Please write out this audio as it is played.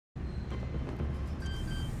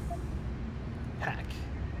Hack.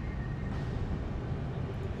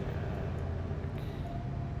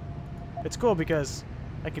 It's cool because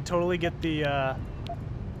I can totally get the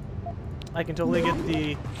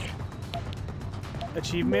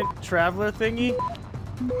achievement traveler thingy,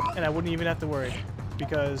 and I wouldn't even have to worry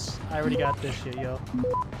because I already got this shit, yo.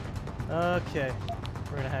 Okay,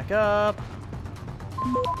 we're gonna hack up.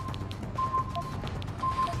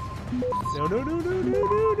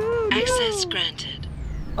 No. Access granted.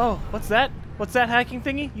 Oh, what's that? What's that hacking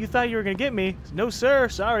thingy? You thought you were gonna get me? No, sir.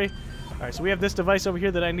 Sorry. All right, so we have this device over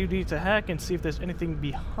here that I need to hack and see if there's anything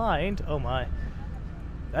behind. Oh my,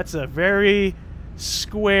 that's a very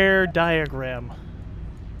square diagram.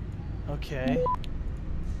 Okay.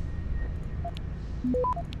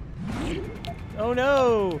 Oh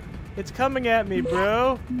no, it's coming at me,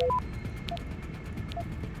 bro.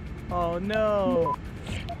 Oh no.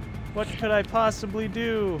 What could I possibly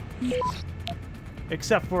do?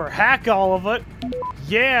 Except for hack all of it.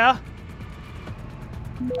 Yeah.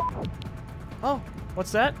 Oh,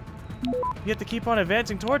 what's that? You have to keep on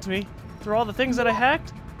advancing towards me through all the things that I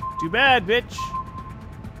hacked? Too bad, bitch.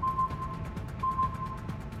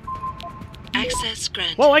 Access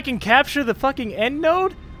granted. Whoa, I can capture the fucking end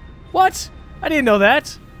node? What? I didn't know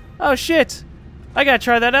that. Oh, shit. I gotta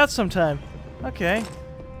try that out sometime. Okay.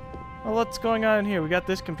 Well, what's going on in here? We got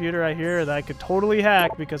this computer right here that I could totally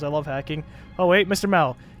hack because I love hacking. Oh, wait, Mr.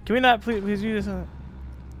 Mao. Can we not please do this?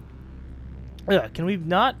 Can we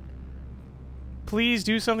not please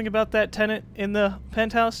do something about that tenant in the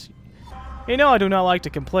penthouse? You know I do not like to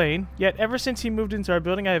complain, yet ever since he moved into our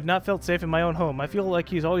building I have not felt safe in my own home. I feel like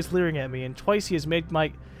he's always leering at me, and twice he has made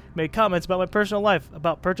comments about my personal life,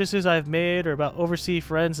 about purchases I have made, or about overseas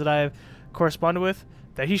friends that I have corresponded with,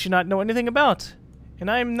 that he should not know anything about. And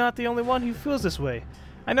I am not the only one who feels this way.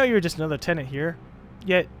 I know you're just another tenant here,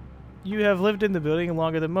 yet you have lived in the building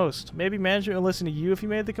longer than most. Maybe management will listen to you if you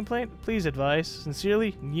made the complaint? Please advise.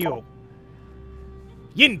 Sincerely, Neo.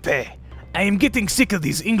 Yinpei, I am getting sick of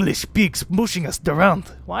these English pigs pushing us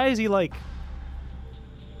around. Why is he like...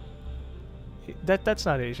 That's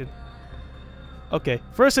not Asian. Okay,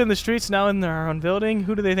 first in the streets, now in our own building.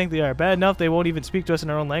 Who do they think they are? Bad enough they won't even speak to us in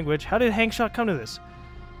our own language. How did Hangshot come to this?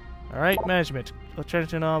 Alright, management.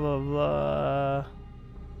 Blah, blah, blah.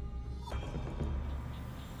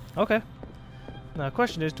 Okay. Now the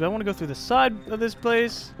question is, do I want to go through the side of this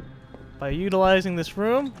place by utilizing this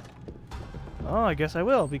room? Oh, I guess I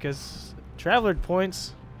will, because traveler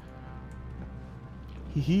points.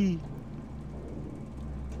 Hee.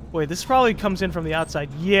 Wait, this probably comes in from the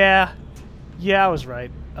outside. Yeah. Yeah, I was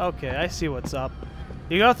right. Okay, I see what's up.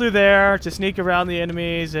 You go through there to sneak around the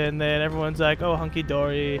enemies, and then everyone's like, oh,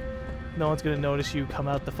 hunky-dory. No one's gonna notice you come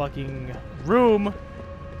out the fucking room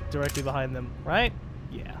directly behind them, right?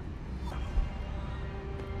 Yeah.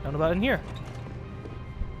 What about in here?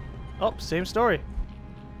 Oh, same story.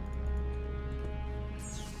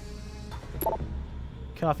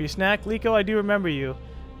 Coffee snack. Liko, I do remember you.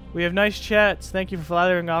 We have nice chats. Thank you for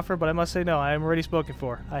flattering offer, but I must say no. I am already spoken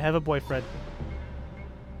for. I have a boyfriend.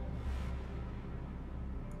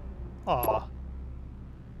 Aw.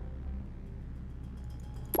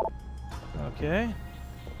 Okay.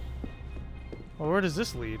 Well, where does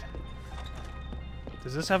this lead?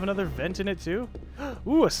 Does this have another vent in it too?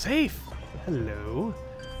 Ooh, a safe! Hello.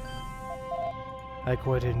 I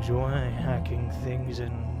quite enjoy hacking things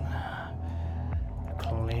and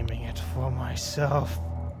claiming it for myself.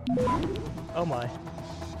 Oh my.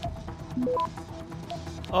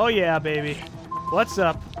 Oh yeah, baby. What's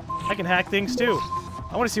up? I can hack things too.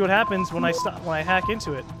 I want to see what happens when I hack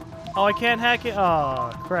into it. Oh, I can't hack it.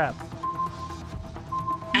 Oh, crap.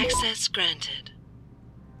 Access granted.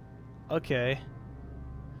 Okay.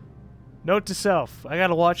 Note to self: I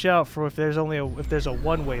gotta watch out for if there's a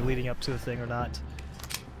one-way leading up to the thing or not.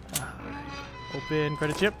 Open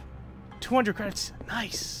credit chip. 200 credits.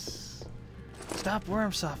 Nice. Stop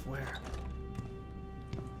worm software.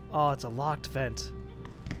 Oh, it's a locked vent.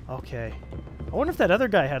 Okay. I wonder if that other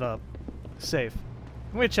guy had a safe.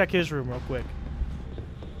 I'm gonna check his room real quick.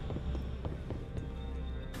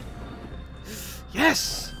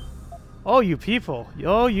 Yes. Oh, you people.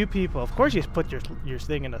 Oh, you people. Of course you put your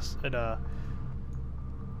thing in a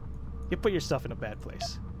you put your stuff in a bad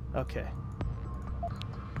place. Okay.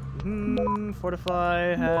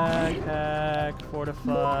 Fortify, hack,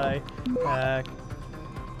 fortify, hack.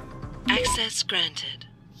 Access granted.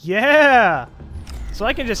 Yeah! So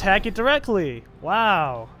I can just hack it directly.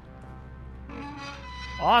 Wow.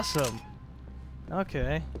 Awesome.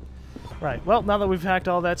 Okay. Right, well, now that we've hacked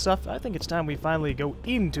all that stuff, I think it's time we finally go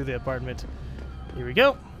into the apartment. Here we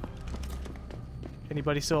go.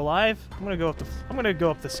 Anybody still alive? I'm gonna go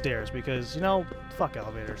up the stairs because, you know, fuck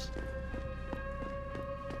elevators.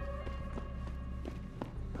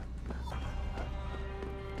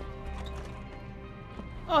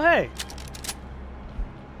 Oh, hey!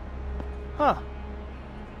 Huh.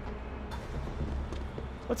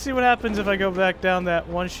 Let's see what happens if I go back down that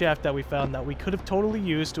one shaft that we found that we could have totally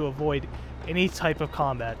used to avoid any type of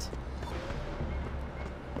combat.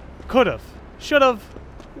 Could've. Should've.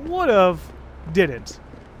 Would've. Didn't.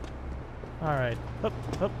 Alright. Up,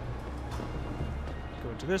 up. Go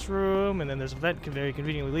into this room, and then there's a vent very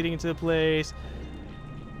conveniently leading into the place.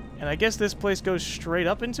 And I guess this place goes straight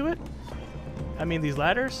up into it? I mean, these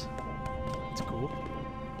ladders? It's cool.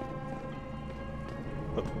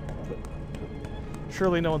 Up, up.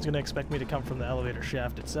 Surely no one's gonna expect me to come from the elevator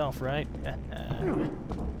shaft itself, right?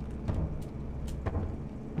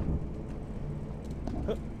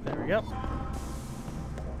 Oh, there we go.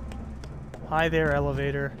 Hi there,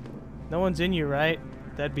 elevator. No one's in you, right?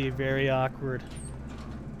 That'd be very awkward.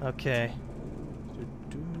 Okay.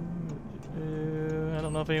 I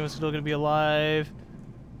don't know if anyone's still gonna be alive.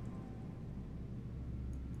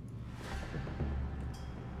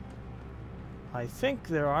 I think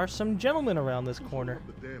there are some gentlemen around this corner.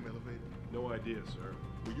 The damn elevator. No idea, sir.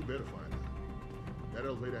 Well, you better find it. That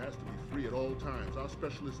elevator has to be free at all times. Our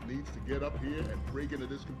specialist needs to get up here and break into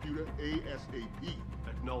this computer ASAP.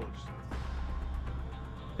 Acknowledged, sir.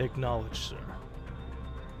 Acknowledged, sir.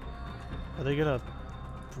 Are they gonna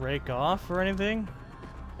break off or anything?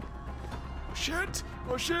 Oh shit!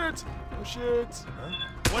 Oh shit! Oh shit! Huh?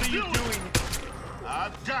 What are you doing?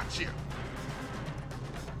 I've got you.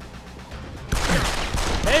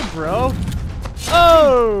 Hey, bro!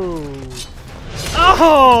 Oh!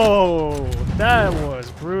 Oh! That was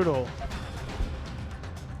brutal.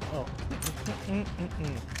 Oh.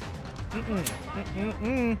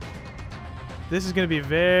 This is gonna be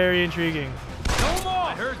very intriguing. No more!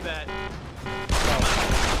 I heard that.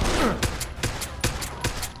 Oh.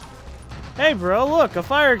 Hey, bro! Look, a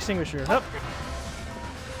fire extinguisher. Hup.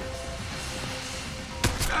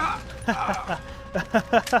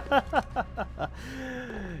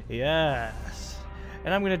 Yes.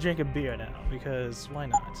 And I'm gonna drink a beer now, because why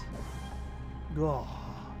not? Oh.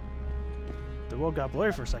 The world got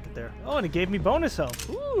blurry for a second there. Oh, and it gave me bonus health.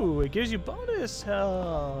 Ooh, it gives you bonus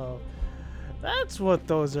health. That's what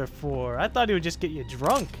those are for. I thought it would just get you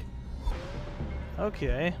drunk.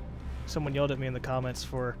 Okay. Someone yelled at me in the comments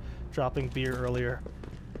for dropping beer earlier.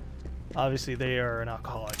 Obviously, they are an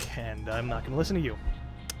alcoholic, and I'm not gonna listen to you.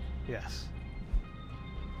 Yes.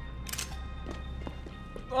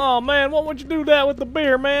 Oh man, why would you do that with the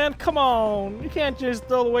beer, man? Come on, you can't just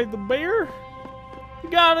throw away the beer. You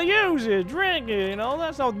gotta use it, drink it. You know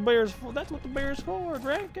that's not what the beer's for. That's what the beer's for,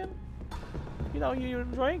 drinking. You know, you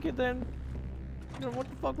drink it, then you know what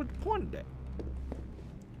the fuck was the point of that?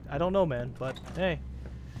 I don't know, man, but hey.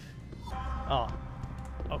 Oh,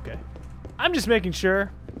 okay. I'm just making sure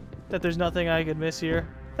that there's nothing I could miss here.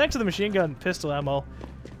 Thanks to the machine gun pistol ammo.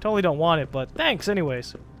 Totally don't want it, but thanks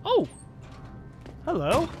anyways. Oh.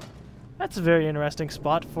 Hello. That's a very interesting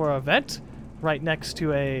spot for a vent, right next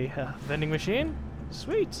to a vending machine.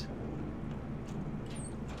 Sweet.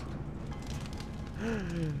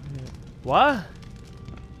 What?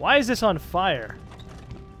 Why is this on fire?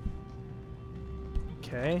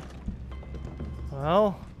 Okay.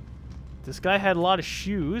 Well, this guy had a lot of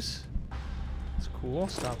shoes. That's cool.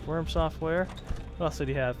 Stop worm software. What else did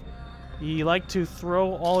he have? He liked to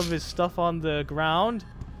throw all of his stuff on the ground.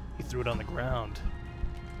 He threw it on the ground.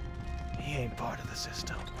 He ain't part of the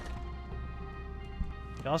system.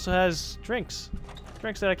 He also has drinks.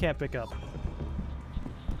 Drinks that I can't pick up.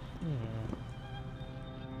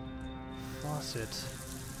 Faucet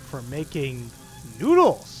for making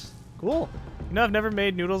noodles. Cool. You know, I've never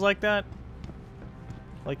made noodles like that.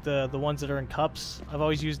 Like the ones that are in cups. I've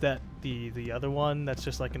always used that the other one that's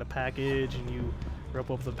just like in a package and you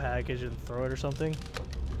rip up the package and throw it or something.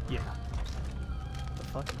 Yeah. What the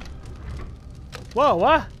fuck? Whoa,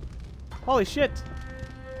 what? Holy shit.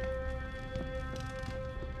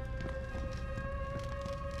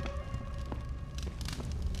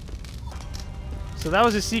 So that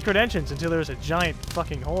was a secret entrance until there was a giant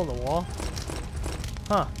fucking hole in the wall.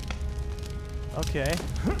 Huh. Okay.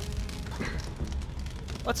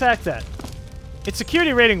 Let's hack that. It's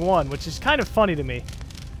security rating 1, which is kind of funny to me.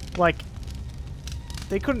 Like,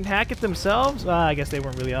 they couldn't hack it themselves? I guess they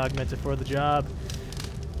weren't really augmented for the job.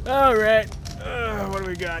 Alright. What do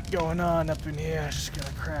we got going on up in here? Just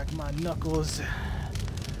gonna crack my knuckles.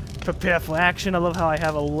 Prepare for action. I love how I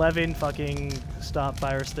have 11 fucking stop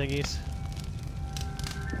virus thingies.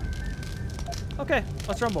 Okay,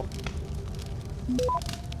 let's rumble.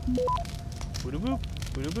 Boop boop.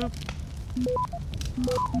 Boop boop.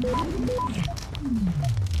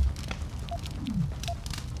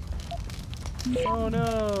 Oh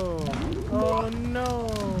no! Oh no!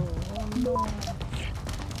 Oh no!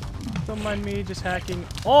 Don't mind me just hacking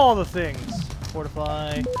all the things.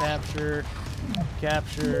 Fortify, capture,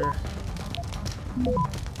 capture,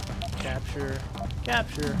 capture,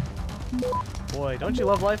 capture. Boy, don't you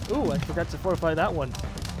love life? Ooh, I forgot to fortify that one.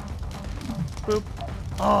 Boop.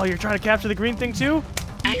 Oh, you're trying to capture the green thing too?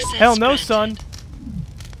 Access Hell no, granted. son.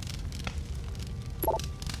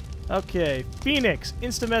 Okay, Phoenix,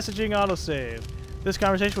 instant messaging autosave. This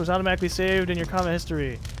conversation was automatically saved in your comment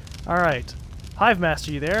history. Alright. Hive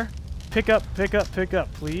Master, you there? Pick up,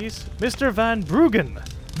 please. Mr. Van Bruggen.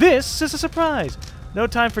 This is a surprise. No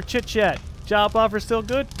time for chit-chat. Job offer still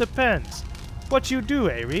good? Depends. What you do,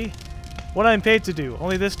 Ari? What I'm paid to do.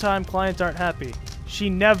 Only this time clients aren't happy. She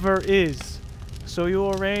never is. So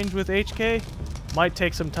you'll arrange with HK? Might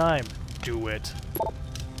take some time. Do it.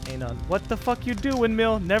 Ain't on. What the fuck you doing,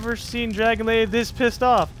 Mill? Never seen Dragon Lady this pissed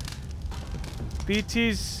off.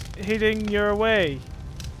 BT's hitting your way.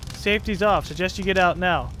 Safety's off. Suggest you get out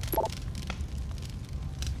now.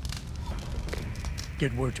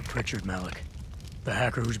 Get word to Pritchard, Malik. The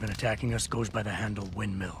hacker who's been attacking us goes by the handle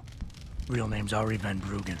Windmill. Real name's Ari Van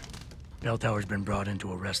Bruggen. Bell Tower's been brought in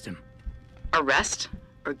to arrest him. Arrest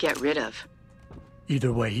or get rid of?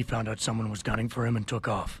 Either way, he found out someone was gunning for him and took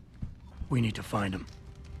off. We need to find him.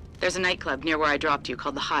 There's a nightclub near where I dropped you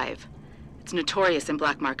called the Hive. It's notorious in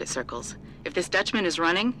black market circles. If this Dutchman is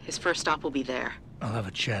running, his first stop will be there. I'll have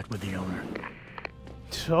a chat with the owner.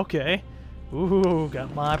 Okay. Ooh,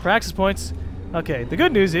 got my praxis points. Okay, the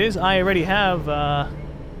good news is I already have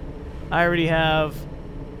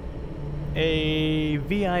a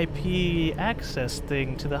VIP access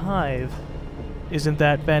thing to the Hive. Isn't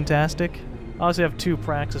that fantastic? I also have 2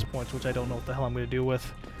 praxis points, which I don't know what the hell I'm going to do with.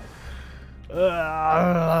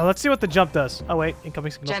 Let's see what the jump does. Oh wait,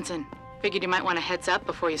 incoming signal. Jensen, figured you might want a heads up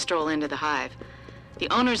before you stroll into the Hive. The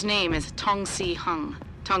owner's name is Tong Si Hung,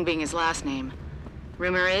 Tong being his last name.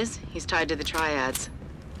 Rumor is, he's tied to the Triads.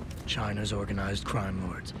 China's organized crime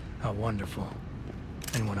lords. How wonderful.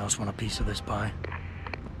 Anyone else want a piece of this pie?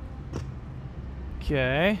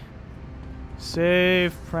 Okay.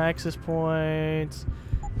 Save, praxis points.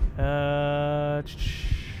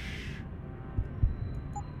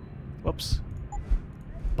 Whoops.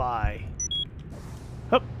 Bye.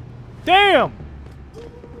 Hup. Damn!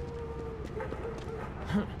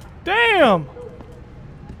 Damn!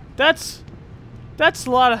 That's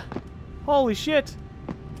a lot of... Holy shit.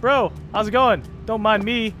 Bro, how's it going? Don't mind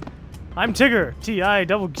me. I'm Tigger. T-I-G-G-E-R.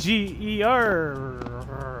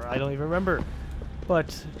 I don't even remember.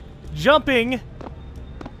 But jumping...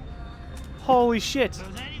 Holy shit. Does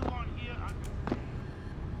anyone here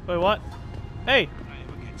Wait, what? Hey! I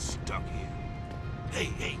ever get stuck here? Hey,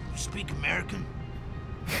 you speak American?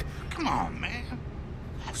 Come on, man.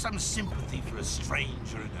 Have some sympathy for a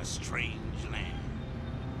stranger in a strange land.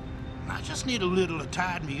 I just need a little to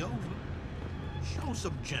tide me over. Show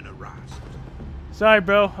some generosity. Sorry,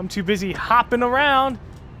 bro. I'm too busy hopping around.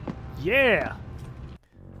 Yeah!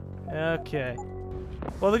 Okay.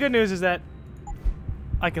 Well, the good news is that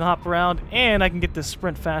I can hop around and I can get this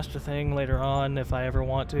sprint faster thing later on if I ever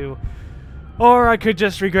want to. Or I could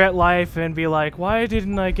just regret life and be like, why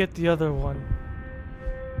didn't I get the other one?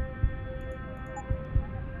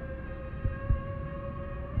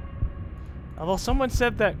 Although someone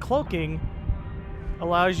said that cloaking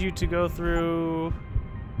allows you to go through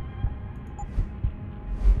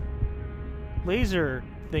laser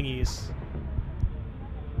thingies.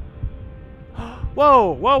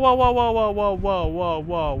 Whoa! Whoa, whoa, whoa, whoa, whoa, whoa, whoa, whoa,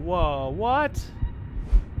 whoa, whoa, what?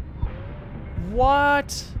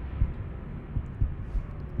 What?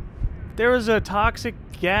 There was a toxic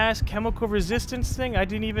gas chemical resistance thing? I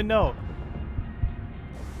didn't even know.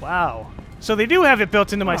 Wow. So they do have it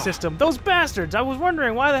built into my system. Those bastards! I was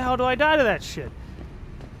wondering, why the hell do I die to that shit?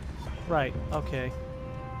 Right, okay.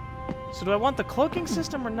 So do I want the cloaking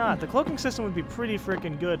system or not? The cloaking system would be pretty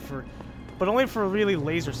freaking good for... But only for really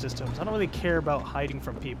laser systems. I don't really care about hiding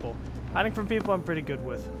from people. Hiding from people I'm pretty good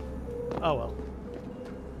with. Oh well.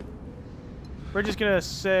 We're just gonna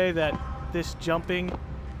say that this jumping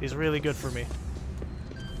is really good for me.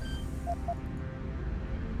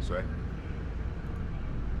 Square.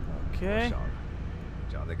 Okay.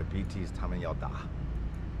 讲那个 BTs 他们要打，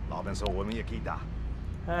老板说我们也可以打。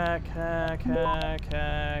 Hack, hack, hack,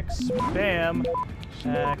 hack, spam,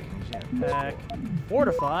 hack, hack,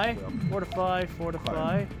 fortify, fortify,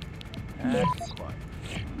 fortify, hack.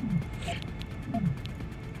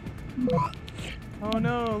 Oh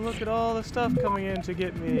no, look at all the stuff coming in to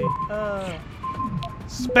get me.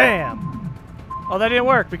 Spam! Oh, that didn't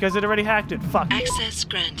work because it already hacked it. Fuck. Access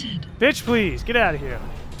granted. Bitch, please, get out of here.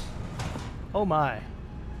 Oh my.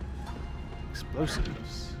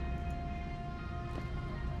 Explosives.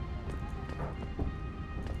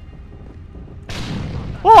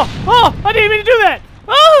 Oh! Oh! I didn't mean to do that!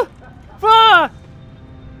 Oh! Fuck!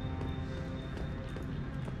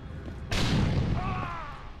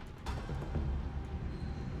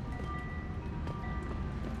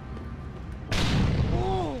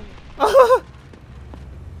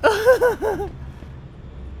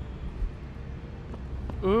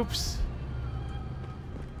 Oops.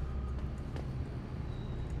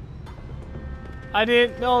 I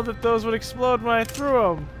didn't know that those would explode when I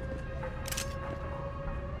threw them.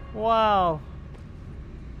 Wow.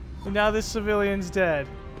 And now this civilian's dead.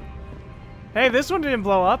 Hey, this one didn't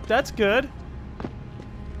blow up. That's good.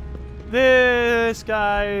 This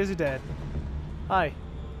guy is dead. Hi.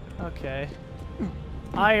 Okay.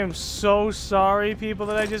 I am so sorry, people,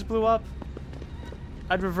 that I just blew up.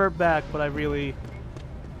 I'd revert back, but I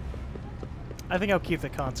think I'll keep the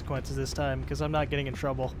consequences this time because I'm not getting in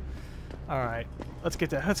trouble. All right, let's get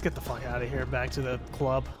the fuck out of here. Back to the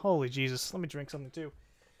club. Holy Jesus! Let me drink something too.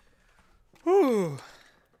 Whew.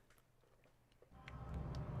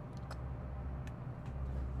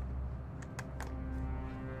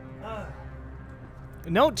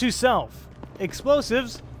 Note to self: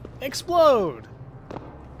 explosives explode.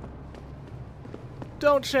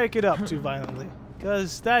 Don't shake it up too violently,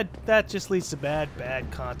 because that just leads to bad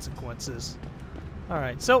consequences.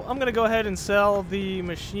 Alright, so I'm going to go ahead and sell the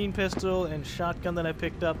machine pistol and shotgun that I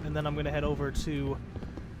picked up, and then I'm going to head over to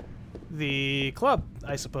the club,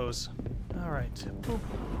 I suppose. Alright. Boop.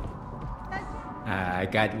 I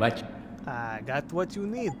got what you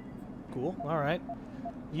need. Cool, alright.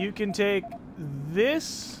 You can take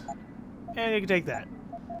this, and you can take that.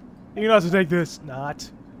 You can also take this. Not.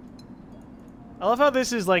 I love how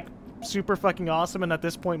this is, like, super fucking awesome, and at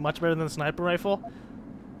this point much better than the sniper rifle.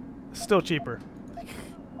 Still cheaper.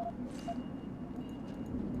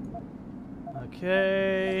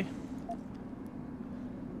 Okay.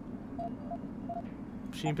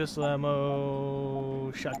 Machine pistol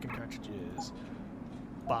ammo, shotgun cartridges.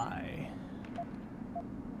 Buy.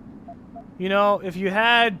 You know, if you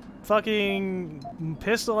had fucking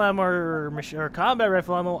pistol ammo or combat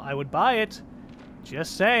rifle ammo, I would buy it.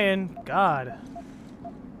 Just saying. God.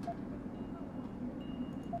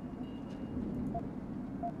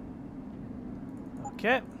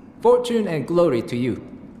 Okay. Fortune and glory to you.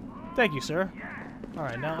 Thank you, sir.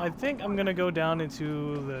 Alright, now I think I'm gonna go down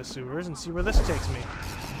into the sewers and see where this takes me.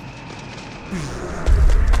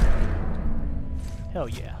 Hell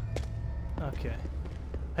yeah. Okay.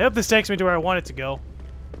 I hope this takes me to where I want it to go.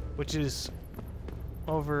 Which is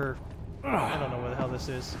over... I don't know where the hell this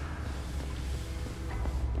is.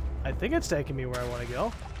 I think it's taking me where I want to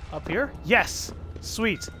go. Up here? Yes!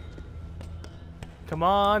 Sweet. Come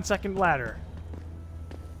on, second ladder.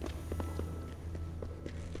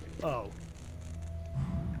 Oh.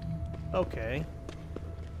 Okay.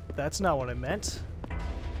 That's not what I meant.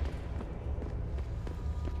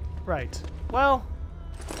 Right. Well.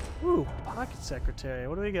 Ooh, pocket secretary.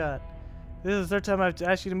 What do we got? This is the third time I've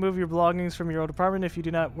asked you to move your belongings from your old apartment. If you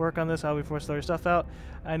do not work on this, I'll be forced to throw your stuff out.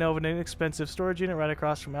 I know of an inexpensive storage unit right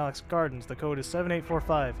across from Alex Gardens. The code is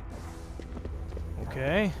 7845.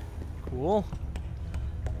 Okay. Cool.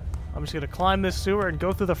 I'm just gonna climb this sewer and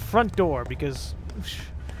go through the front door because...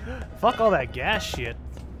 fuck all that gas shit.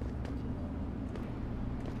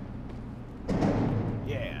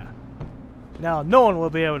 Yeah. Now no one will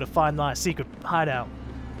be able to find my secret hideout.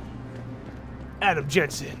 Adam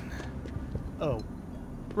Jensen. Oh.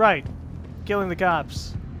 Right. Killing the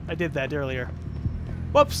cops. I did that earlier.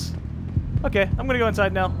 Whoops. Okay, I'm gonna go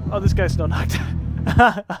inside now. Oh, this guy's still knocked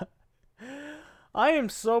out. I am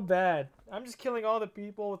so bad. I'm just killing all the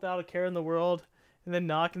people without a care in the world and then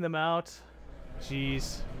knocking them out.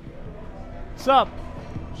 Jeez. Sup?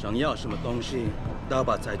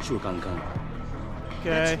 Okay.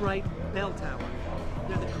 That's right, bell tower.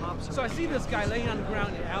 They're the cops. So I see this guy laying on the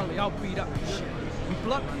ground in the alley, all beat up and shit. With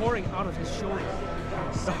blood pouring out of his shoulder.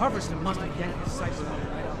 The harvester must have yanked his sights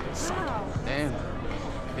right out his socket. Damn.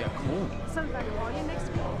 They're cool. So if I call you next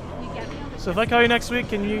week, you get me on the... So if I call you next week,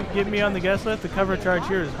 can you get me on the guest list? The cover charge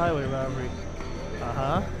here is highway robbery.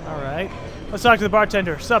 Uh-huh. Alright. Let's talk to the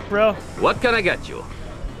bartender. Sup, bro? What can I get you?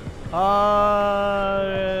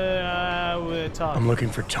 We'll talk. I'm looking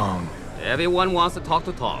for Tong. Everyone wants to talk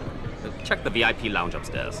to Tong. Check the VIP lounge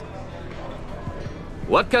upstairs.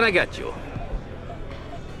 What can I get you?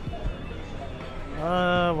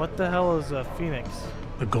 What the hell is a phoenix?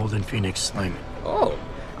 The golden phoenix sling. Oh,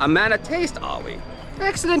 a man of taste, are we?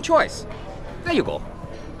 Excellent choice. There you go.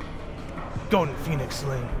 Golden phoenix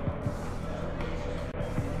sling.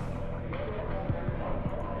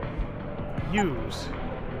 Use.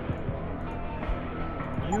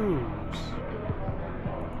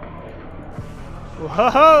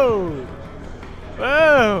 Whoa!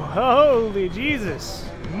 Whoa! Holy Jesus!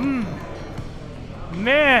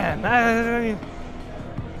 Man, my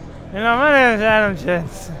name is Adam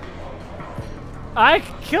Jensen. I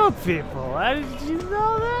killed people. Did you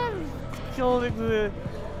know that? Killed you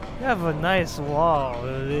have a nice wall.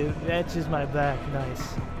 It etches my back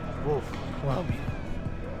nice. Wolf. Well,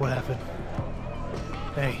 what happened?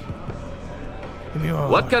 Hey. Give me more.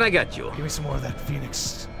 What can I get you? Give me some more of that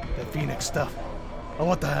phoenix stuff. Oh,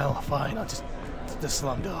 what the hell? Fine, I'll just the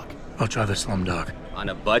slumdog. I'll try the slumdog. On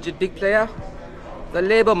a budget, big player? The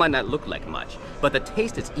label might not look like much, but the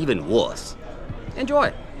taste is even worse.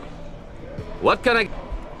 Enjoy. What can I...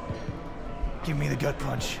 Give me the gut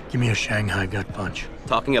punch. Give me a Shanghai gut punch.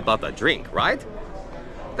 Talking about the drink, right?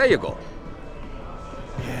 There you go.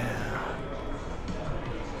 Yeah.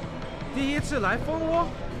 第一次来蜂窝?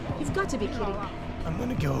 You've got to be kidding. I'm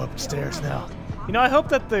gonna go upstairs now. You know, I hope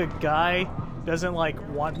that the guy doesn't like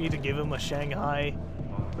want me to give him a Shanghai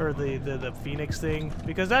or the Phoenix thing,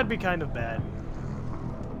 because that'd be kind of bad.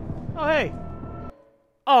 Oh hey.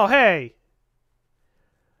 Oh hey.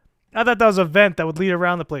 I thought that was a vent that would lead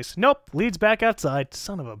around the place. Nope, leads back outside.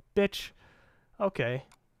 Son of a bitch. Okay.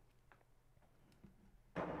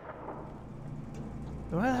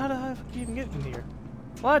 How the heck you even get in here?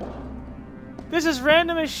 What? This is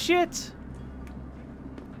random as shit.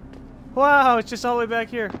 Wow, it's just all the way back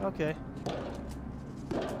here. Okay.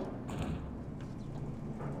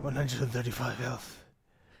 135 health.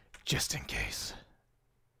 Just in case.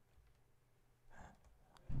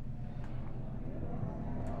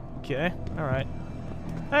 Okay, alright.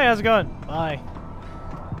 Hey, how's it going? Bye.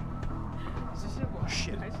 Oh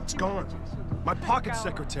shit, it's gone. My pocket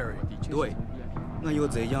secretary. 对，那又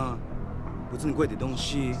怎样？不珍贵的东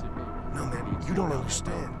西。 No man, you don't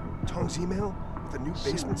understand. Tong's email with the new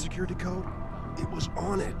basement security code, it was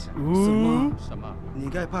on it. 什么？你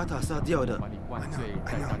该把它杀掉的。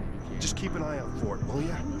 I know. Just keep an eye out for it, will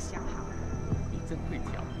ya?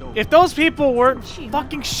 If those people weren't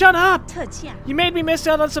fucking shut up! You made me miss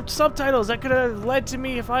out on some subtitles that could have led to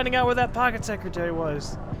me finding out where that pocket secretary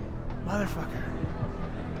was. Motherfucker.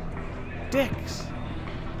 Dicks.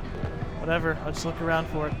 Whatever, I'll just look around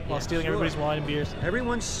for it while stealing everybody's wine and beers.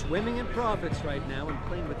 Everyone's swimming in profits right now and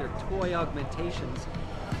playing with their toy augmentations.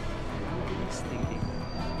 Nobody's thinking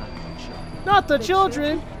about the children. Not the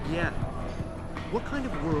children! Yeah. What kind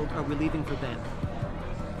of world are we leaving for them?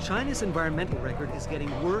 China's environmental record is getting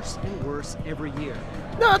worse and worse every year.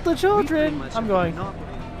 Not the children! I'm going. Well,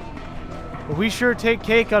 we sure take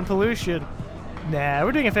cake on pollution. Nah,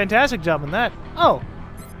 we're doing a fantastic job on that. Oh!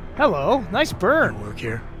 Hello, nice burn. Work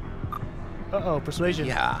here. Uh-oh, persuasion.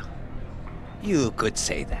 Yeah, you could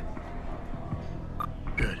say that.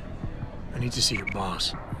 Good. I need to see your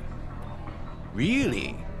boss.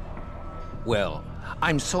 Really? Well,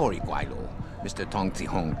 I'm sorry, Guilo. Mr. Tong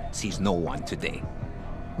Zihong sees no one today.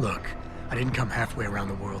 Look, I didn't come halfway around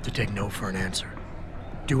the world to take no for an answer.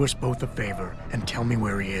 Do us both a favor and tell me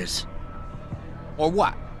where he is. Or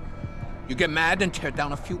what? You get mad and tear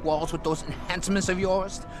down a few walls with those enhancements of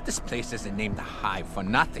yours? This place isn't named the Hive for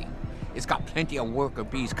nothing. It's got plenty of worker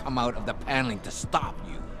bees come out of the paneling to stop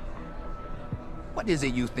you. What is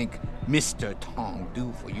it you think Mr. Tong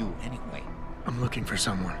do for you anyway? I'm looking for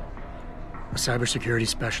someone. A cybersecurity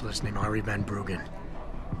specialist named Ari Van Bruggen.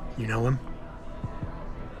 You know him?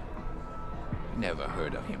 Never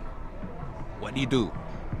heard of him. What'd he do?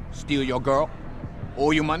 Steal your girl?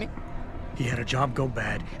 Owe you money? He had a job go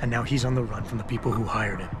bad, and now he's on the run from the people who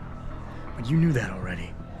hired him. But you knew that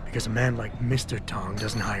already, because a man like Mr. Tong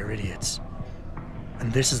doesn't hire idiots.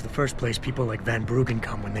 And this is the first place people like Van Bruggen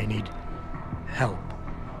come when they need help.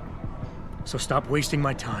 So stop wasting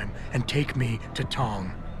my time and take me to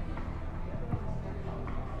Tong.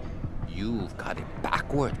 You've got it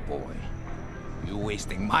backward, boy. You're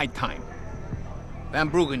wasting my time. Van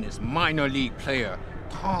Bruggen is minor league player.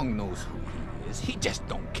 Tong knows who he is. He just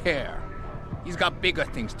don't care. He's got bigger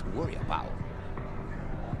things to worry about.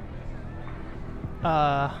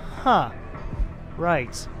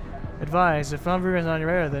 Right. Advise, if Van Bruggen's on your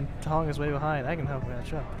radar, then Tong is way behind. I can help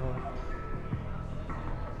catch up.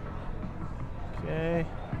 Okay.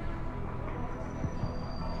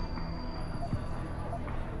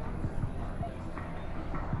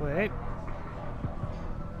 Wait.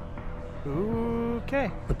 Okay.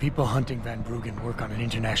 The people hunting Van Bruggen work on an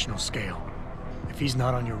international scale. If he's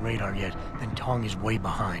not on your radar yet, then Tong is way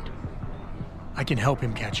behind. I can help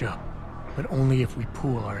him catch up, but only if we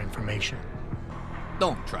pool our information.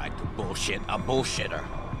 Don't try to bullshit a bullshitter.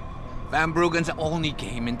 Van Bruggen's the only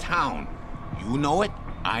game in town. You know it,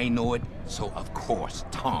 I know it, so of course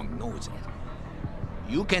Tong knows it.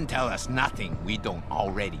 You can tell us nothing we don't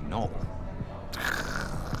already know.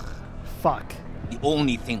 Fuck. The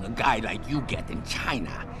only thing a guy like you get in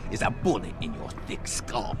China is a bullet in your thick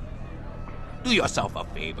skull. Do yourself a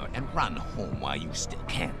favor and run home while you still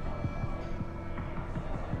can.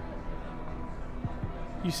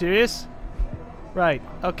 You serious? Right,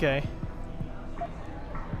 okay.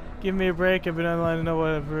 Give me a break, I've been online to know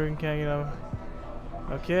what a Bruggen can, you know.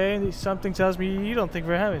 Okay, something tells me you don't think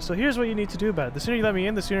we're having. So here's what you need to do about it. The sooner you let me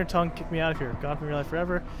in, the sooner Tong kick me out of here. Gone from your life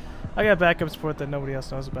forever. I got backup support that nobody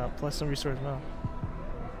else knows about, plus some resources. No.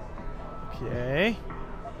 Okay.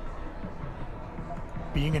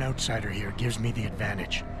 Being an outsider here gives me the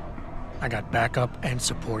advantage. I got backup and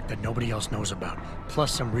support that nobody else knows about,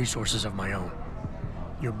 plus some resources of my own.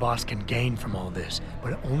 Your boss can gain from all this,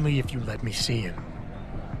 but only if you let me see him.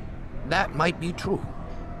 That might be true,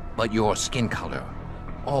 but your skin color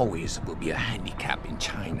always will be a handicap in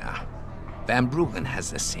China. Van Bruggen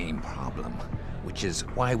has the same problem, which is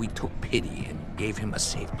why we took pity and gave him a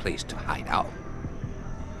safe place to hide out.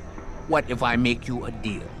 What if I make you a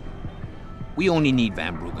deal? We only need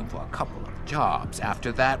Van Bruggen for a couple of jobs.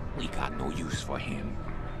 After that, we got no use for him.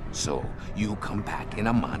 So you come back in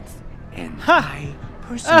a month, and I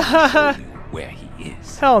personally show you where he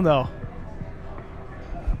is. Hell no.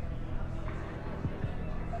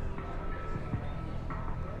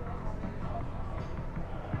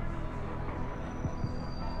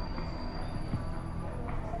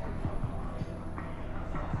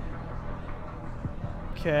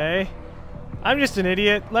 Okay. I'm just an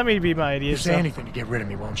idiot. Let me be my idiot. You'll say anything to get rid of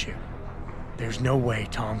me, won't you? There's no way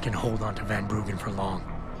Tom can hold on to Van Bruggen for long.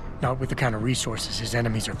 Not with the kind of resources his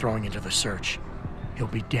enemies are throwing into the search. He'll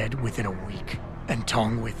be dead within a week, and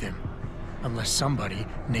Tong with him. Unless somebody,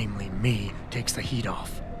 namely me, takes the heat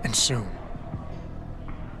off, and soon.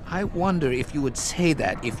 I wonder if you would say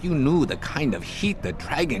that if you knew the kind of heat the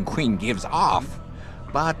Dragon Queen gives off.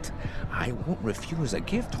 But I won't refuse a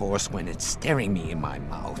gift horse when it's staring me in my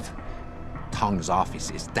mouth. Tong's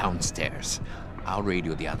office is downstairs. I'll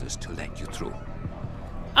radio the others to let you through.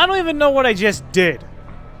 I don't even know what I just did.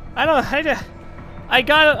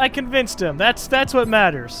 I convinced him. That's what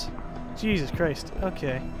matters. Jesus Christ.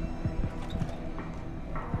 Okay.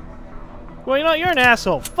 Well, you know, you're an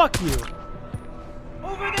asshole. Fuck you.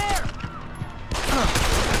 Over there!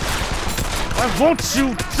 Why won't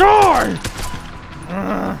you die?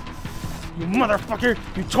 You motherfucker!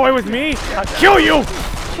 You toy with me? I'll kill you!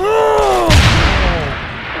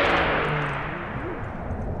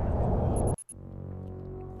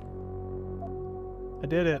 I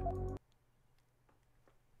did it.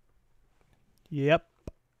 Yep.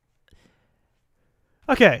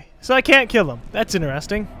 Okay, so I can't kill him. That's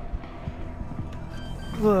interesting.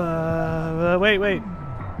 Wait.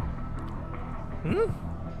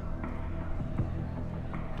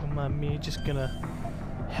 Don't mind me just gonna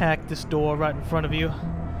hack this door right in front of you.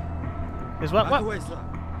 Is what?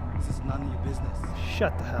 This is none of your business.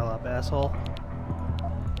 Shut the hell up, asshole.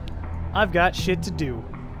 I've got shit to do.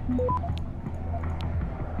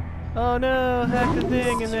 Oh no, hack the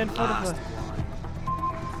thing and then photo.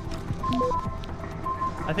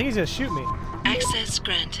 I think he's gonna shoot me. Access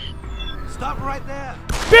granted. Stop right there.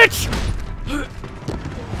 Bitch!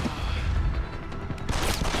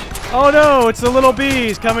 Oh no, it's the little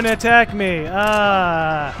bees coming to attack me.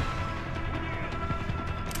 I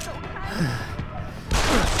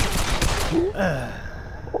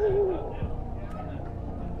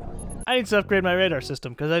need to upgrade my radar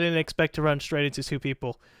system because I didn't expect to run straight into two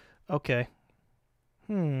people. Okay.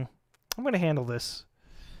 I'm gonna handle this.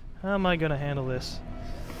 How am I gonna handle this?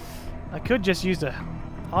 I could just use the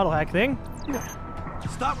auto hack thing.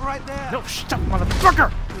 Stop right there. No, stop,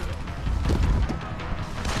 motherfucker!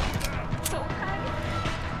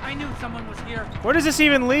 I knew someone was here. Where does this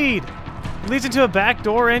even lead? It leads into a back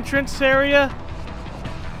door entrance area?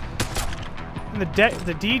 And the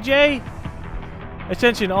DJ?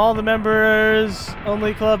 Attention, all the members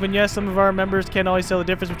only club, and yes, some of our members can't always tell the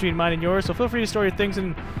difference between mine and yours, so feel free to store your things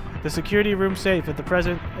in the security room safe at the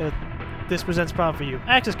present. This presents a problem for you.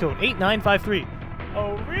 Access code 8953.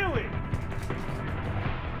 Oh, really?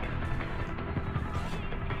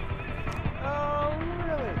 Oh,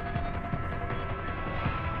 really?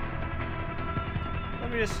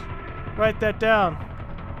 Let me just write that down.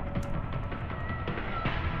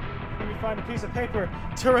 Let me find a piece of paper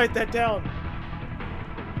to write that down.